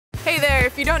Hey there,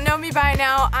 if you don't know me by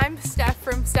now, I'm Steph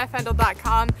from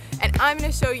StephHendel.com, and I'm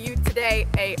going to show you today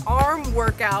a arm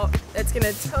workout that's going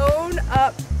to tone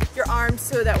up your arms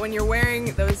so that when you're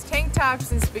wearing those tank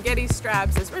tops and spaghetti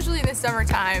straps, especially in the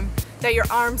summertime, that your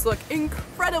arms look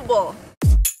incredible.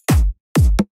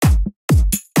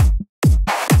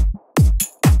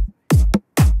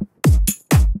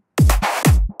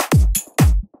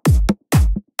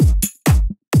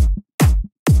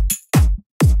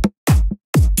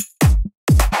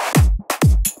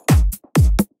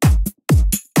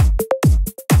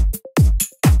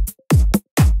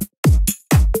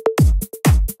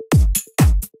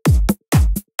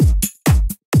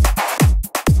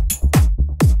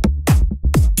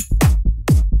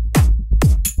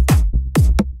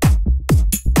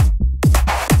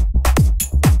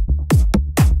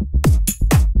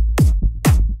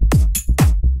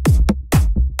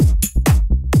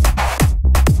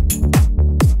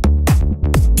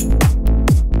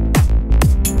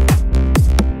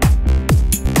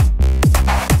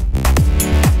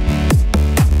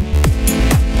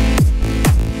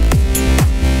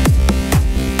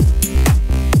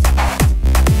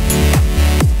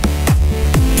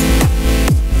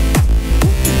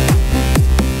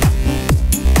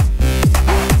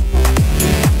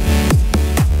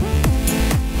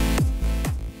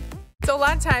 So a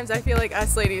lot of times I feel like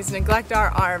us ladies neglect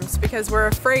our arms because we're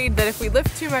afraid that if we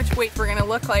lift too much weight, we're gonna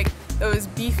look like those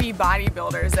beefy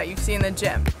bodybuilders that you see in the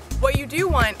gym. What you do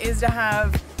want is to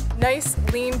have nice,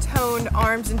 lean, toned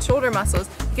arms and shoulder muscles,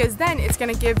 because then it's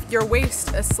gonna give your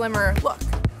waist a slimmer look.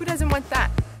 Who doesn't want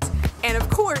that? And of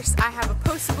course, I have a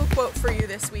postable quote for you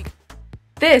this week.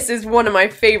 This is one of my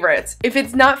favorites. If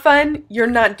it's not fun, you're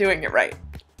not doing it right.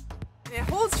 And it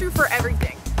holds true for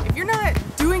everything. If you're not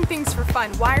doing things for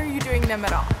fun, why are you doing them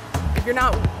at all? If you're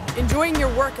not enjoying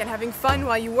your work and having fun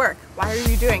while you work, why are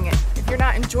you doing it? If you're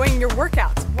not enjoying your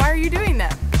workouts, why are you doing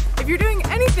them? If you're doing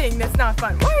anything that's not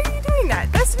fun, why are you doing that?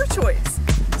 That's your choice.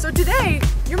 So today,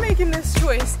 you're making this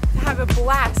choice to have a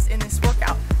blast in this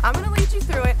workout. I'm gonna lead you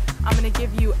through it. I'm gonna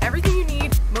give you everything you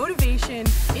need, motivation,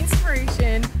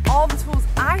 inspiration, all the tools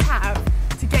I have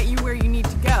to get you where you need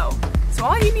to go. So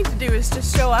all you need to do is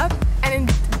just show up and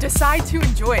decide to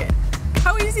enjoy it.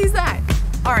 How easy is that?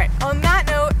 All right, on that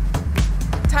note,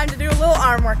 time to do a little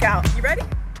arm workout. You ready?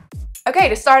 Okay,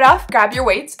 to start off, grab your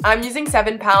weights. I'm using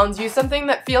 7 pounds. Use something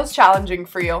that feels challenging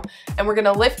for you. And we're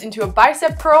gonna lift into a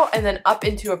bicep curl and then up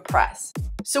into a press.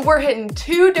 So we're hitting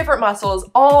 2 different muscles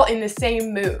all in the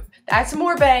same move. That's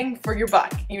more bang for your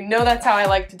buck. You know that's how I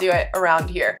like to do it around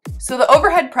here. So the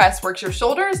overhead press works your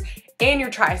shoulders and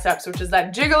your triceps, which is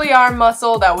that jiggly arm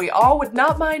muscle that we all would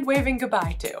not mind waving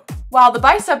goodbye to. While the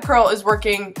bicep curl is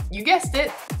working, you guessed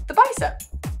it, the bicep.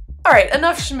 All right,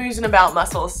 enough schmoozing about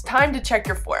muscles. Time to check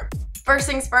your form. First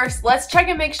things first, let's check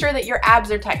and make sure that your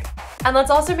abs are tight. And let's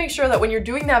also make sure that when you're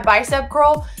doing that bicep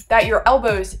curl, that your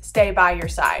elbows stay by your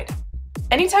side.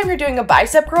 Anytime you're doing a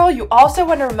bicep curl, you also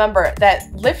want to remember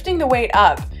that lifting the weight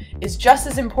up is just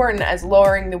as important as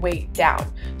lowering the weight down.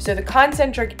 So the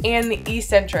concentric and the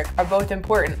eccentric are both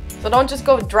important. So don't just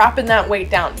go dropping that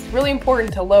weight down. It's really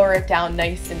important to lower it down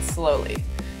nice and slowly.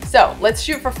 So let's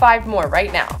shoot for 5 more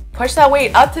right now. Push that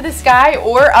weight up to the sky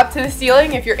or up to the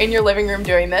ceiling if you're in your living room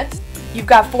doing this. You've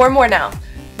got 4 more now.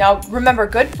 Now remember,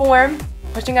 good form,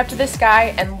 pushing up to the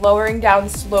sky and lowering down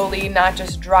slowly, not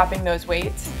just dropping those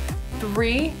weights.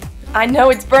 3. I know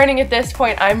it's burning at this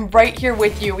point. I'm right here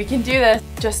with you. We can do this.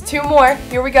 Just 2 more.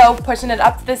 Here we go. Pushing it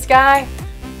up to the sky,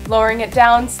 lowering it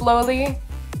down slowly.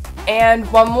 And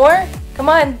 1 more. Come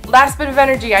on. Last bit of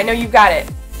energy. I know you've got it.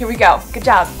 Here we go. Good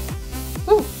job.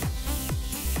 Woo.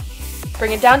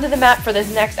 Bring it down to the mat for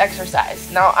this next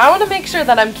exercise. Now, I want to make sure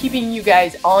that I'm keeping you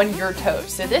guys on your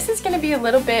toes. So this is going to be a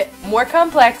little bit more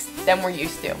complex than we're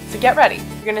used to. So get ready.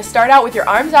 You're going to start out with your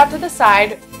arms out to the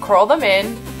side, curl them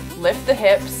in, lift the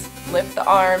hips, lift the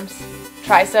arms,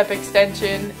 tricep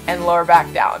extension, and lower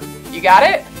back down. You got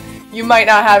it? You might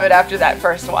not have it after that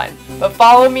first one, but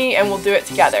follow me and we'll do it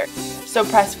together. So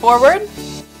press forward,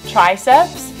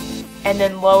 triceps, and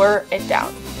then lower it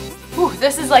down. Whew,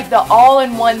 this is like the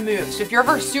all-in-one move. So if you're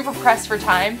ever super pressed for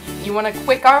time, you want a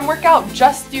quick arm workout,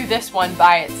 just do this one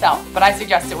by itself. But I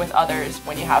suggest it with others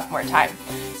when you have more time.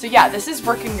 So yeah, this is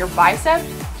working your biceps,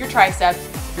 your triceps,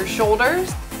 your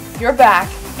shoulders, your back,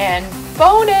 and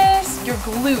bonus, your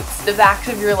glutes, the backs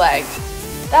of your legs.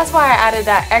 That's why I added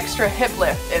that extra hip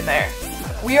lift in there.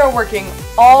 We are working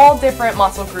all different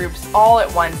muscle groups all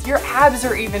at once. Your abs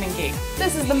are even engaged.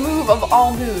 This is the move of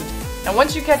all moves. And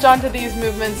once you catch on to these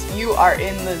movements, you are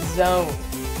in the zone.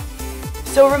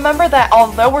 So remember that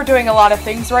although we're doing a lot of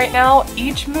things right now,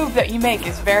 each move that you make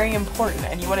is very important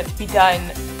and you want it to be done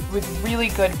with really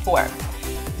good form.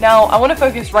 Now, I want to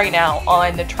focus right now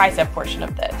on the tricep portion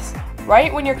of this.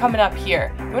 Right when you're coming up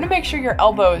here, you want to make sure your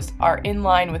elbows are in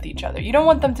line with each other. You don't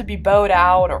want them to be bowed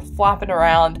out or flopping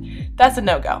around. That's a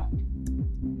no-go.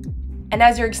 And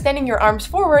as you're extending your arms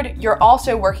forward, you're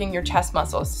also working your chest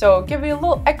muscles. So give you a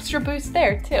little extra boost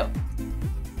there too.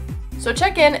 So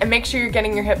check in and make sure you're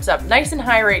getting your hips up nice and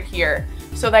high right here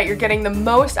so that you're getting the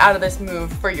most out of this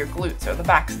move for your glutes or the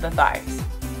backs of the thighs.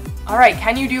 All right,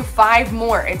 can you do 5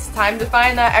 more? It's time to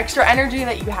find that extra energy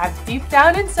that you have deep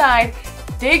down inside.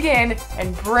 Dig in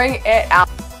and bring it out.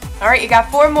 All right, you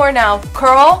got 4 more now.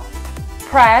 Curl,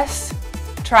 press,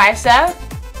 tricep,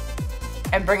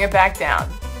 and bring it back down.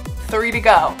 3 to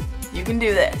go. You can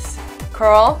do this.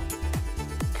 Curl,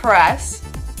 press,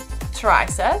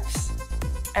 triceps,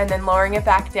 and then lowering it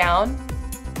back down.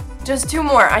 Just 2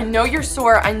 more. I know you're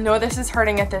sore. I know this is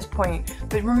hurting at this point,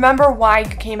 but remember why you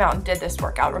came out and did this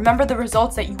workout. Remember the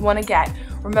results that you want to get.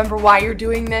 Remember why you're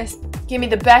doing this. Give me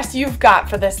the best you've got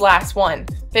for this last one.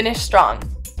 Finish strong.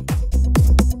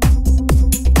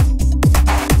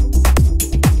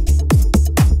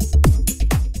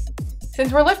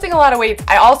 Since we're lifting a lot of weights,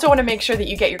 I also want to make sure that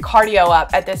you get your cardio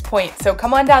up at this point. So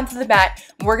come on down to the mat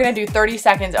and we're going to do 30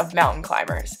 seconds of mountain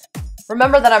climbers.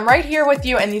 Remember that I'm right here with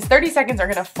you and these 30 seconds are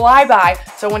going to fly by,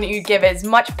 so I want you to give as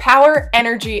much power,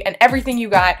 energy, and everything you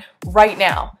got right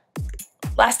now.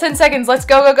 Last 10 seconds, let's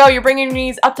go, go, go. You're bringing your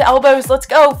knees up to elbows. Let's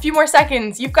go. A few more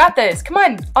seconds. You've got this. Come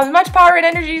on. As much power and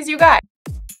energy as you got.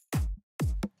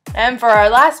 And for our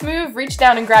last move, reach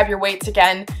down and grab your weights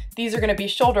again. These are going to be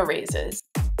shoulder raises.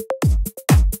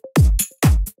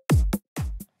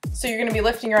 So you're going to be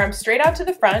lifting your arms straight out to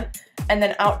the front and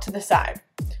then out to the side.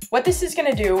 What this is going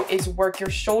to do is work your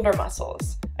shoulder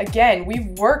muscles. Again, we've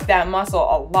worked that muscle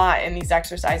a lot in these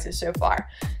exercises so far.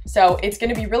 So it's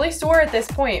going to be really sore at this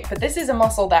point, but this is a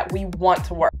muscle that we want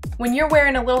to work. When you're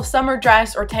wearing a little summer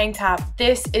dress or tank top,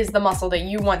 this is the muscle that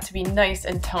you want to be nice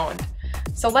and toned.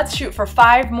 So let's shoot for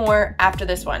 5 more after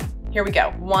this one. Here we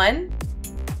go. 1,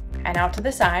 and out to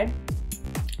the side.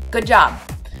 Good job.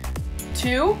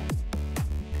 2,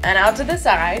 and out to the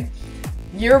side.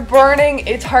 You're burning,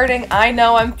 it's hurting, I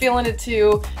know, I'm feeling it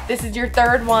too. This is your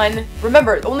 3rd one.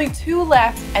 Remember, only 2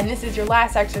 left, and this is your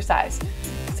last exercise.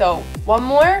 So 1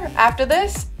 more after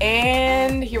this,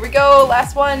 and here we go,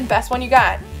 last one, best one you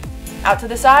got. Out to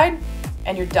the side,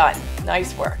 and you're done.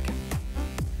 Nice work.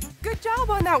 Good job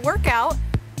on that workout.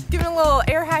 Giving a little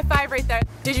air high five right there.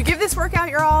 Did you give this workout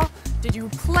your all? Did you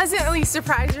pleasantly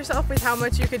surprise yourself with how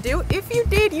much you could do? If you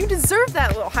did, you deserve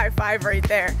that little high five right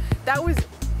there. That was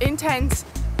intense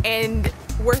and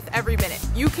worth every minute.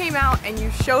 You came out and you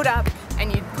showed up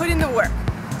and you put in the work.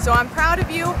 So I'm proud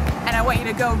of you, and I want you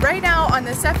to go right now on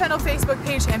the Steph Hendel Facebook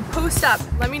page and post up.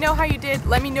 Let me know how you did.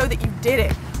 Let me know that you did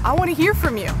it. I want to hear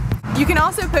from you. You can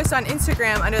also post on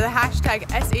Instagram under the hashtag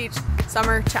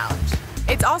 #SHSummerChallenge.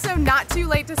 It's also not too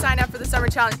late to sign up for the Summer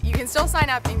Challenge. You can still sign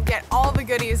up and get all the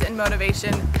goodies and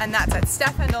motivation, and that's at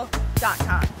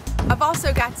stephhendel.com. I've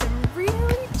also got some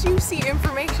really juicy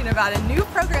information about a new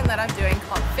program that I'm doing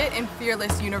called Fit and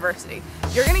Fearless University.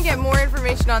 You're going to get more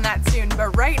information on that soon,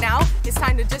 but right now it's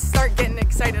time to just start getting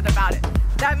excited about it.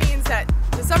 That means that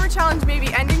the Summer Challenge may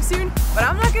be ending soon, but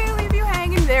I'm not going to leave you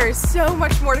hanging. There is so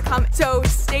much more to come. So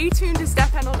stay tuned to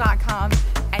stephhendel.com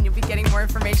and you'll be getting more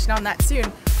information on that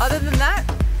soon. Other than that,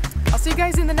 I'll see you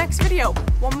guys in the next video.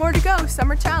 1 more to go,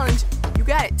 Summer Challenge. You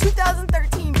got it.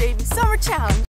 2013, baby. Summer Challenge.